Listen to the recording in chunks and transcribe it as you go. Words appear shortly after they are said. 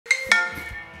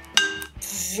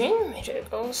ვინ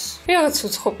მირეკავს? რაღაც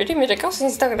უცხოპირი მირეკავს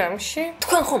ინსტაგრამში.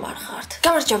 თქვენ ხომ არ ხართ?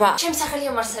 გამარჯობა, ჩემი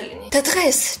სახელია მარსელინი. და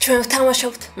დღეს ჩვენ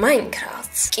ვთამაშობთ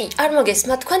Minecraft-ს. კი, არ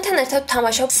მოგესმათ, თქვენთან ერთად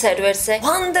ვთამაშობ სერვერზე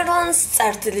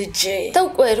play.wonderlands.ge. და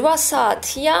უკვე 8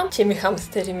 საათია. ჩემი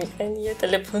ჰამსტერი მიყენია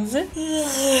ტელეფონზე.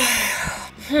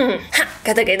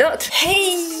 გადაგედოთ?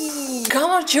 ჰეი!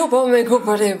 გამარჯობა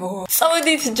მეგობრებო.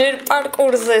 წავედით ჯერ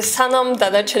პარკურზე, სანამ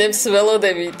დანარჩენებს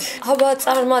ველოდებით. აბა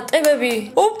წარმატებები.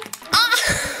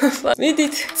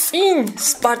 მიდით წინ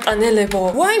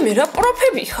სპარტანელებო. ვაიმე რა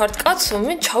პროფები ხართ კაცო,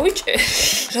 მე ჩავიჭე.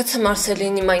 რაცა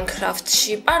მარსელინი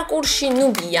Minecraft-ში პარკურში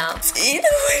ნუბია. წინ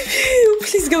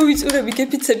უფლის გავიწურები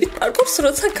გეფიცებით პარკურს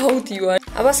როცა გავდივარ.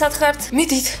 აბა სად ხართ?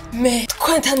 მიდით მე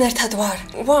თქვენთან ერთად ვარ.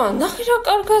 ვა, ნახე რა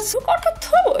კარგად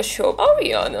თამაშობ.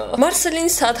 ავიანა.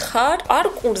 მარსელინი სად ხარ?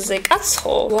 პარკურზე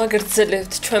კაცო.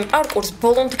 ვაგრძელებთ ჩვენ პარკურს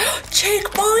ბოლომდე.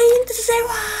 ჩეკპოინტზე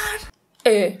ვარ.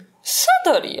 სად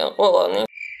არიან ყველანი?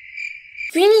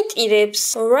 ვინიტირებს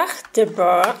რა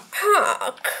ხდება?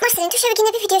 მარსელინი თუ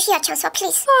შევიგინები ვიდეოში არ ჩავსვა,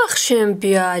 please. ახ შენ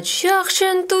ბიაჯი, ახ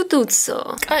შენ დუდუცო.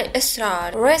 კაი, ეს რა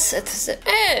არის? reset-ზე.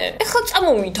 ეხლა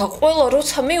წამოვიდა ყველა,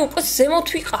 როცა მე უკვე ზემოთ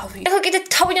ვიყავი. ეხლა კიდე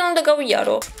თავიდან უნდა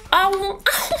გავიარო. აუ,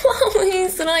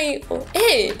 ის რა იყო?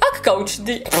 აქ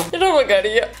გავჩდი. რა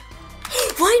მაგარია.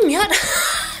 ვაიმე არა.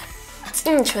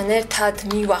 წინ ჩვენ ერთად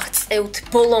მივახწევთ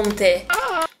ბოლომდე.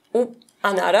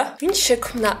 ან არა? ვინ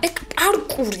შექმნა ეგ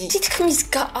პარკური? თითქმის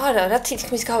არა, რა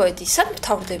თითქმის გავედი. სად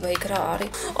მთავრდება ეგ რა არის?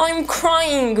 I'm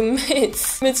crying,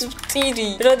 მეც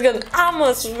ვტირი, რადგან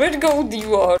ამას ვერ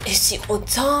გავდივარ. ეს იყო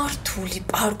ძალიან რთული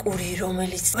პარკური,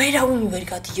 რომელიც ვერავინ ვერ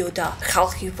გადიოდა.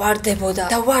 ხალხი ვარდებოდა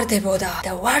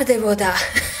და ვარდებოდა.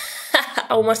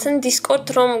 აუ მარსენ Discord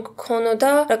რომ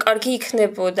გქონოდა, რა კარგი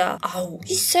იქნებოდა. აუ,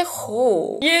 ისე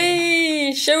ხო.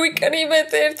 იეი,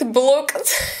 შევიკრიბეთ ერთ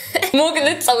ბლოკს.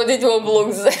 მოგდეთ წავედით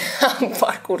ბლოკზე.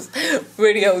 პარკურს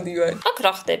ვერ გავდივარ. აქ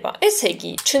რა ხდება? ესე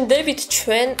იგი, ჩნდებით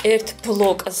ჩვენ ერთ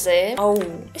ბლოკზე. აუ,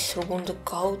 ეს როგორ უნდა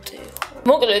გავდეო?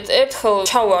 მოკლედ ერთხელ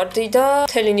ჩავარდი და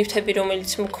მთელი ნივთები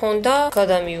რომელიც მქონდა,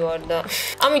 გადამივარდა.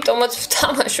 ამიტომაც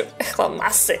ვთამაშობ ახლა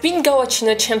მასე. ვინ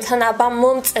გავაჩინა ჩემთან? აბა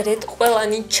მომწერეთ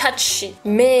ყველანი ჩატში.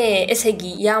 მე, ესე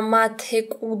იგი,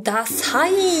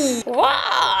 Yamatekudasai. ვა!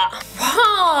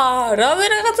 რა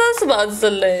რაღაცას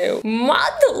მაძლევ.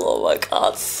 მადლობა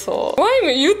კაცო.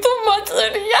 ვაიმე, YouTube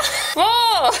მაწერია.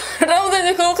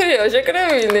 რამდენი ხალხია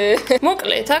შეკრებილი.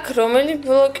 მოკლედ, აქ რომელი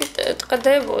ბლოკი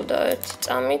ტყდებოდა ერთი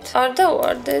წამით? არ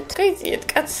დავარდეთ. გაიძიეთ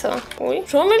კაცო.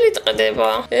 რომელი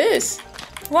ტყდება? ეს?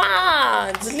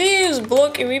 ძლივს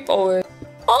ბლოკი ვიპოვე.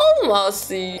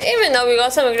 ალმასი. იმენა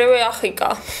ვიღაცა მეგრევე ახიკა.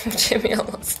 ჩემი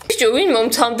ალმასი. ბიჭო, ვინ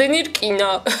მომცამდენი რკინა?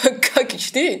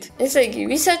 გაგიჩდით? ესე იგი,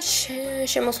 ვისაც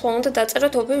შემოსვლა უნდა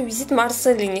დაწეროთ ობე ვიზით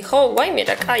მარსელინი, ხო? ვაიმე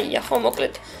რა კაია, ხო,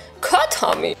 მოკლედ.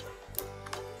 ქათამი.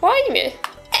 ვაიმე.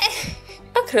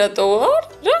 აქ რატო ვარ?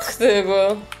 რა ხდება?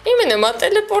 იმენა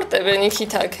მატელეპორტებენ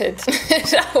იქით აქეთ.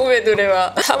 რა უბედურება.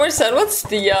 თამაშს არ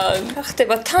ვაცდიან. რა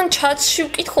ხდება? თან ჩატში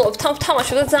ვკითხულობ, თან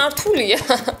ვთამაშობ და ძალიან რთულია.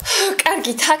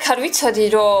 კარგით, აქ არ ვიცოდი,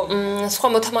 რომ სხვა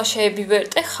მოთამაშეები ვერ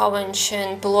ტეხავენ შენ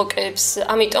ბლოკებს,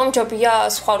 ამიტომ ჯობია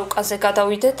სხვა რუკაზე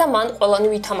გადავიდეთ და მან ყველანი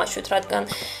ვითამაშოთ, რადგან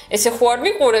ესე ხო არ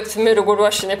მიყურებთ მე როგორ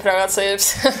ვაშინებ რაღაცებს.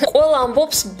 ყველა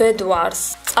ამბობს ბედვარს.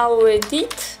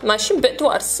 წავედით, მაშინ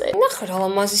ბედვარზე. ნახე რა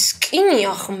ლამაზი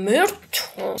სკინია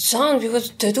ღმერთო. ძალიან ვიღაც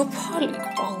დედოფალი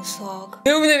გყავს აქ.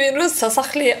 მეუბნებიან რომ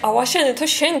სასახლე ავაშენეთო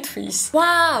შენთვის.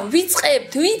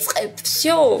 ვიწყებთ,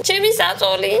 всё. ჩემი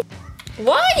საწოლი.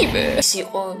 ვაიმე! ის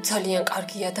იყო ძალიან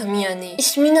კარგი ადამიანი. ის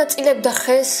მინაწილებდა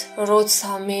ხეს,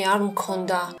 როცა მე არ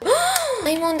მქონდა.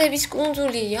 დაიმონდების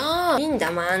კუნძულია? მინდა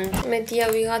მან. მედია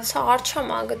ვიღაცა არ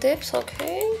ჩამაგდებს,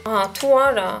 ოკეი? თუ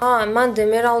არა. მან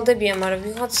დემერალდებია, მაგრამ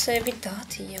ვიღაცები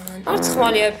დადიან. არც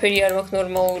ხმალი არაფერი არ მაქვს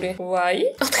ნორმალური. ვაი?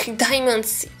 4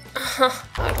 დაიმონდსი.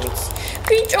 არ ვიცი.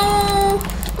 ბიჭო!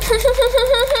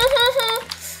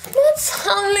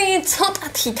 მოცალე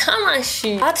ცოტათი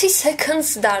თამაში. 10 seconds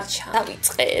დარჩა.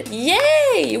 დავიწყეთ.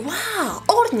 იეი!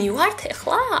 ორნი ვართ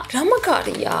ახლა. რა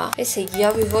მაგარია? ესე იგი,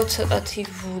 ავიღო ცოტათი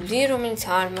ვული, რომელიც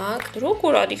არ მაქვს.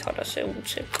 როგორ არიხარ ასე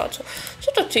უცებ კაცო?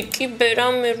 ცოტათი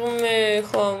კიბერამე რომე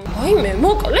ახლა. ვაიმე,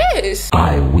 მოკლეს.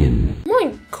 I win. My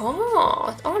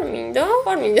god, არ მინდა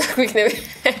გვიქნები.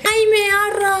 აიმე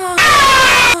არა.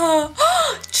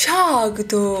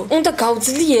 ჩაგდო. უნდა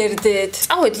გავძლიერდეთ.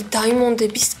 წავედით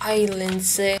დაიმონდების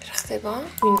აილენდზე. რა ხდება?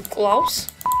 ვინ კლავს?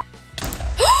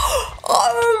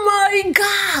 Oh my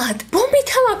god! ბომბით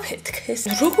ამაფეთქეს.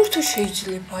 როგორ თუ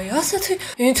შეიძლება? ასეთი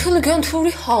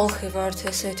ინტელიგენტური ხალხი ვართ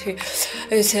ესეთი.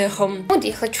 ესე ხომ. მოდი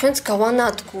ახლა ჩვენც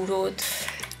გავანადგუროთ.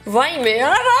 ვაიმე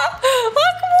არა!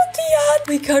 აქ მოდიან.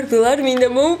 მე კარგულ არ მინდა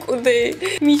მოვკვდე.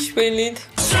 მიშველით.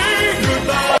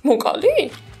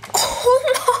 მოკალი? Oh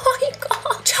my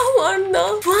god. ჩავარდა.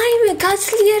 ვაიმე,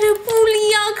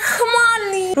 გაძლიერებულია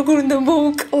ხმალი. როგორ უნდა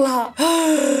მოვკლა?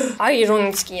 აი,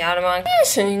 რონიც კი არ მაქვს.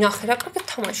 ესენი ნახე რა კარგად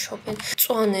თამაშობენ.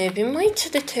 წვანეები,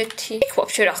 მაიცადეთ ერთი. იქ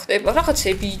ვაფშე რა ხდება?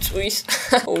 რაღაცები იწვის.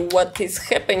 What is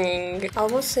happening?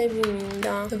 ალბოსები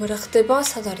მინდა. რა ხდება?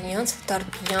 სად არიან? სად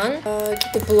დარბიან?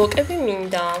 კიდე ბლოკები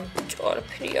მინდა.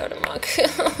 ჭორფრი არ მაქვს.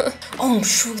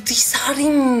 შუდის არი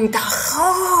მინდა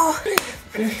ხო?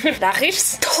 რა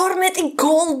ღირს? 12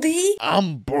 goldi?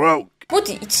 I'm broke.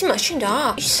 მოდი, იცი მაშინ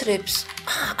რა? ისრებს.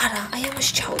 არა, აი ამას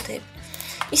ჩავდებ.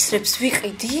 ისრებს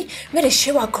ვიყიდი, მერე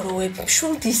შევაგროვებ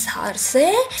შულდის არზე.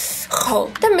 ხო,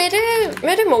 და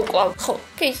მერე მოვკლავ. ხო,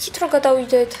 კი, იქით რო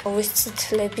გადავიდეთ. ეს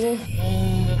ციტლები.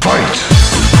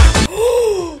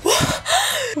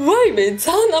 ვაიმე,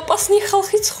 ძალიან აპასნი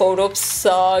ხალხი ცხოვრობს.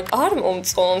 არ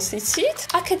მომწონს, იცით?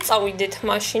 აქეთ წავიდეთ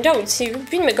მაშინ, რა ვიცი,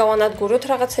 ვინმე გავანადგუროთ,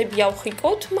 რაღაცები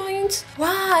ავხიკოთ, მაინც.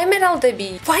 ვა, ემერალდები.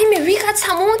 ვაიმე,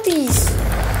 ვიღაცა მოდის.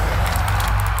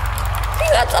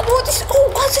 ვიღაცა მოდის.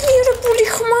 გაძლიერებული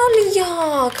ხმალი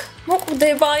აქვს.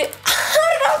 მოკვდება.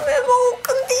 არა, მე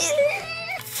მოვკვდი.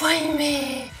 ვაიმე.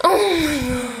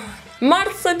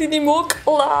 მარსელინი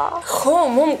მოკლა. ხო,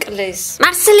 მომკლეს.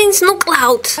 მარსელინს ნუ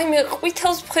კლავთ. აი მე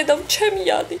ყვითელს ვხედავ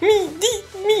ჩემიანი. მიდი.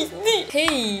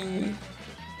 ჰეი.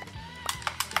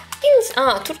 კინის,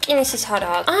 თურკინის ის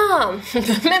არა.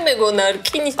 მე მეგონა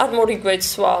რკინის არ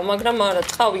მორიგვეცვა, მაგრამ არა,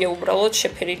 ტყავია უბრალოდ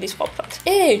შეფერილი სხვაფრად.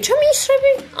 ჩემი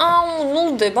ისრები?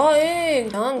 ნულდება,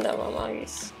 განდავა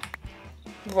მაგის.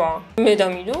 ვა, მე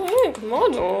დამიდო,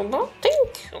 მადლობა.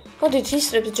 Thank you. მოდით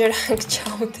ისრებს ჯერ აქ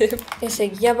ჩავდებ. ესე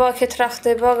იგი, აბა აქეთ რა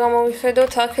ხდება,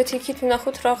 გამოვიხედოთ, აქეთ იქით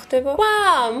ვნახოთ რა ხდება. ვა,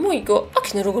 მოიგო.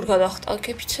 აქნე როგორ გადახტა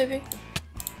კეფიცები?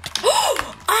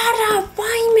 არა,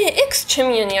 ვაიმე, ექს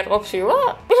ჩემიანი არ ყოფილა?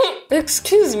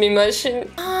 Excuse me, მაშინ.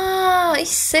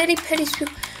 ის სერიფერის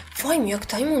ვაიმე, აქ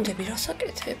დაიმონდები რას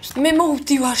აკეთებს? მე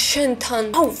მოვდივარ შენთან.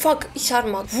 fuck, ის არ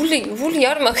მაქვს. ვული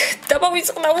არ მაქვს.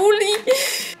 დაბავიწყდა ვული.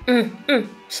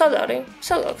 სად არის?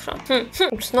 სად აქვს რა?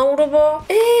 ცნაურობა.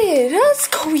 რას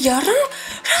გქოვია რა?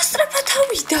 რა სწრაფად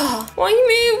ავიდა?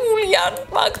 ვაიმე, ვული არ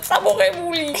მაქვს,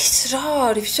 წამოღებული. ეს რა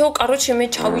არის? всё, короче, მე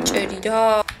ჩავიჭერი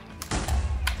რა.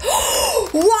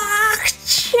 ვახ,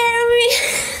 ჩემი.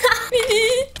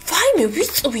 ვაიმე,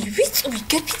 ვიწვი,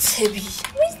 გეფიცები.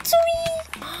 ვიწვი.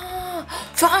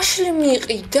 ვაშლი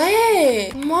მიყიდე?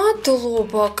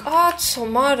 მადლობა, კაცო,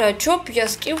 მარა ჯობია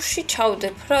სკივში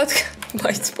ჩავდებ, რადგან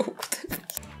მაინც მოვკვდები.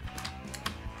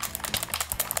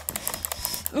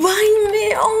 ვაიმე,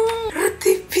 რა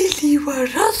დებილი ვარ,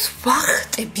 რას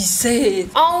ვახტები ზედ?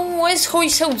 ეს ხო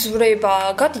ისევ ძვრება,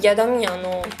 გადი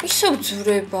ადამიანო. ისევ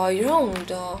ძვრება,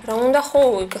 რა უნდა ხო,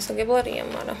 გასაგებარია,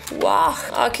 მაგრამ. ვახ,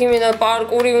 აქ იმენა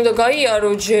პარკური უნდა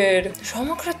გაიარო ჯერ. რა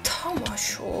მაგრა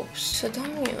თამაშობს,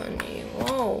 ადამიანი,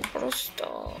 ვაუ, პროსტა.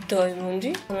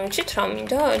 დაიმონდი, ვიცით რა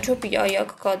მინდა, ჯობია აი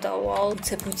აქ გადავალ,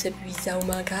 უცებ ვიზავ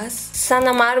მაგას.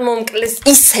 სანამ არ მომკლეს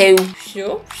ისევ.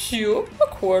 ვсё,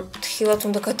 აქ ვარ, თხილად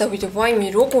უნდა გადავიდე, ვაიმე,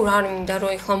 როგორ არ მინდა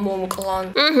რომ ეხლა მომკლან.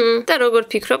 და როგორ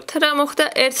ფიქრობთ, რა მოხდა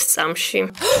ერთ წამში?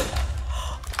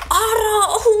 არა,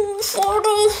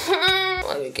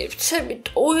 აი გეფცები,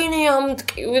 ტოინი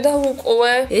ამტკივდა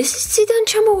უკვე. ეს ციდან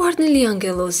ჩამოვარდნილი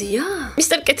ანგელოზია?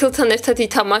 მისტერ კეთილთან ერთად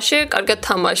ითამაშე, კარგად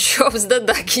თამაშობს და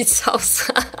დაგიცავს.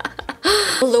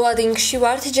 ლოადინგში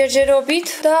ვართ ჯერჯერობით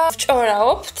და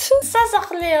ვჭორავთ.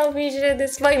 სასახლეა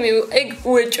ვიჟრედეს, ვაიმე, ეგ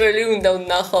უეჭველი უნდა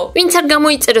ვნახო. ვინც არ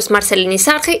გამოიწეროს მარსელინის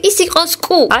არხი, ის იყოს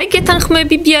კუ. აი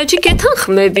გეთანხმები, ბიაჯი,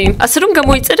 გეთანხმები. ასე რომ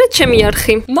გამოიწერეთ ჩემი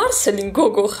არხი. მარსელინ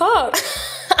გოგო ხარ?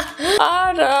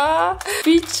 არა,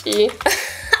 ბიჭი.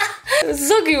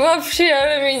 ზოგი ვაფშე არ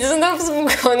მიძნობს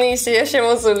მგონი ისეა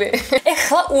შემოსული.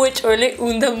 ეხლა უეჭველი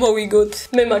უნდა მოვიგოთ.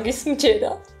 მე მაგის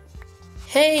მჯერა.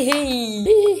 ჰეი.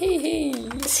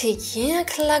 ციგია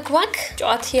კლაგვაკ.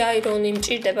 ჭოათი აირონი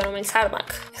მჭირდება, რომელიც არ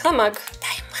მაქვს. ეხლა მაქვს.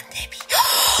 დაიმანდები.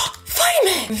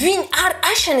 ვაიმე, ვინ არ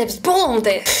აშენებს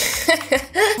ბოლომდე?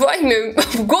 ვაიმე,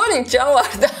 მგონი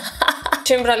ჯავარდა.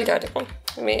 ჩემ ბრალი გარიყო.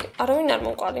 მე არავინ არ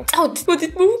მომყარი. წავდით,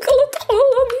 მოდით მოვუკლოთ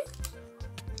ყველანი.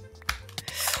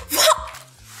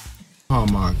 Oh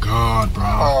my god,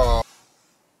 bro.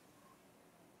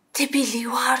 დებილი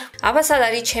ვარ. აბა სად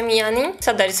არის ჩემიანი?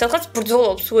 სად არის სადღაც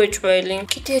ბრძოლობს უეჭველი.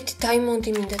 კიდე ერთი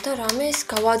დაიმონდი მინდა და რამეს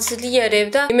გავაძლიერებ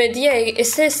და იმედია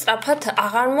ესე სწრაფად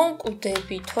აღარ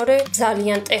მომკვდები, თორე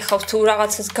ძალიან ტეხავს თუ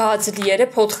რაღაცას გააძლიერებ,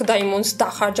 4 დაიმონდს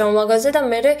დახარჯავ მაგაზე და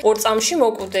მე 2 წამში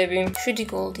მოკვდები. 7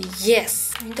 goldi. Yes.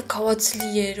 მინდა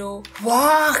გავაძლიერო.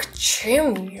 ვახ,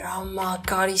 ჩემი რა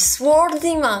მაგარი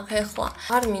sword-ი მაქვს ახლა.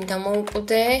 არ მინდა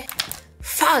მომკვდე.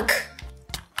 Fuck.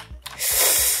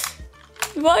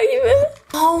 ვაიმე.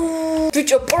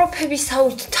 ბიჭო,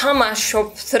 პროფებისავით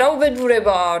თამაშობთ, რა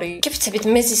უბედურება არის. გიფიცებით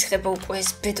მეზისხება უკვე ეს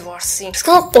ბედვარსი.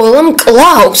 სკან ყველა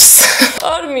მკლავს.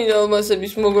 არ მინდა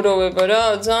ალმასების მოგროვება რა,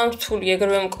 ძალიან რთული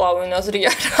ეგრევე მკლავენ აზრი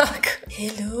არ აქვს.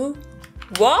 Hello.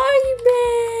 ვაიმე!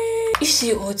 ის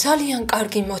იყო ძალიან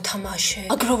კარგი მოთამაშე.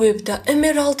 აგროვებდა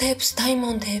ემერალდებს,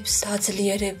 დაიმონდებს,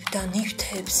 აძლიერებდა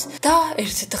ნივთებს და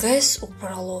ერთ დღეს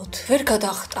უბრალოდ ვერ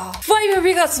გადახტა. ვაიმე,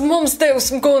 ვიღაც მომსდევს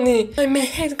მგონი. აი მე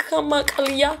ჰერ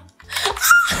გამაკლია.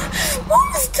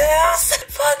 მომსდევს.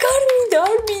 ფაგ არ მინდა.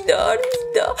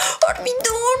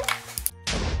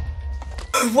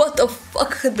 What the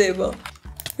fuck ხდება?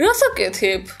 რას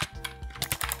აკეთებ?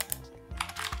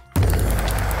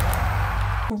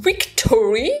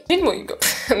 Victory? Did მოიგო?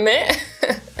 მე?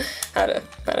 არა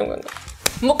მგონია.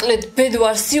 მოკლედ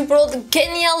ბედვარსი უბრალოდ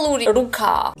გენიალური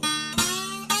რუკა.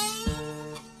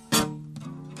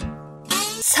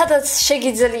 სადაც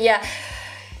შეგიძლია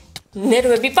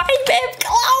ნერვები ვაიბებ,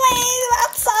 კლავენ,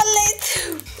 ვაცალეთ.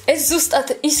 ეს ზუსტად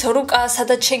ის რუკაა,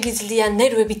 სადაც შეგიძლია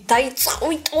ნერვები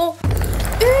დაიწყვიტო.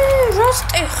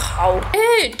 რასტეხავ?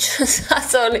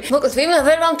 სასწაული. მოკლედ ვინმე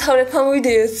ვერ ვამთავრებ ამ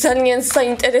ვიდეოს, ძალიან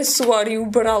საინტერესო არის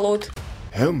უბრალოდ.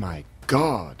 Oh my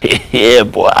god. Yeah,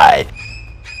 boy.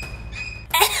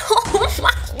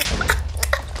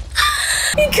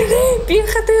 იქნები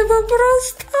ხდება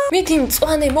პროსტა. მიდი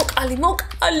მწვანე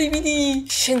მოკალი მიდი.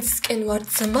 შენსკენ ვარ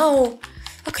ძმაო.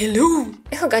 Hello.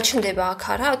 ეხლა გაჩნდება აქ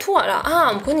არა? თუ არა?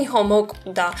 მგონი ხო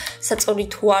მოკვდა. საწოლი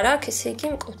თუ არ აქვს, ესე იგი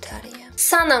მკვდარია.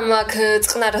 სანამ აქ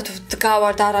წყნარად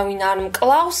ვდგავარ და არავინ არ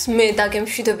მკლავს, მე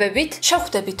დაგემშვიდობებით.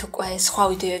 შევხვდებით უკვე სხვა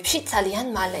ვიდეოებში ძალიან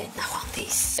მალე. ნახავთ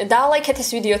ის. დალაიქეთ ეს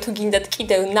ვიდეო თუ გინდათ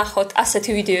კიდევ ნახოთ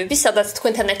ასეთი ვიდეოები, სადაც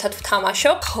თქვენთან ერთად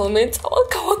ვთამაშობ. ხოლმე წავალ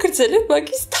გავაგრძელებ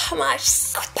მაგის თამაშს.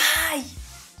 Goodbye.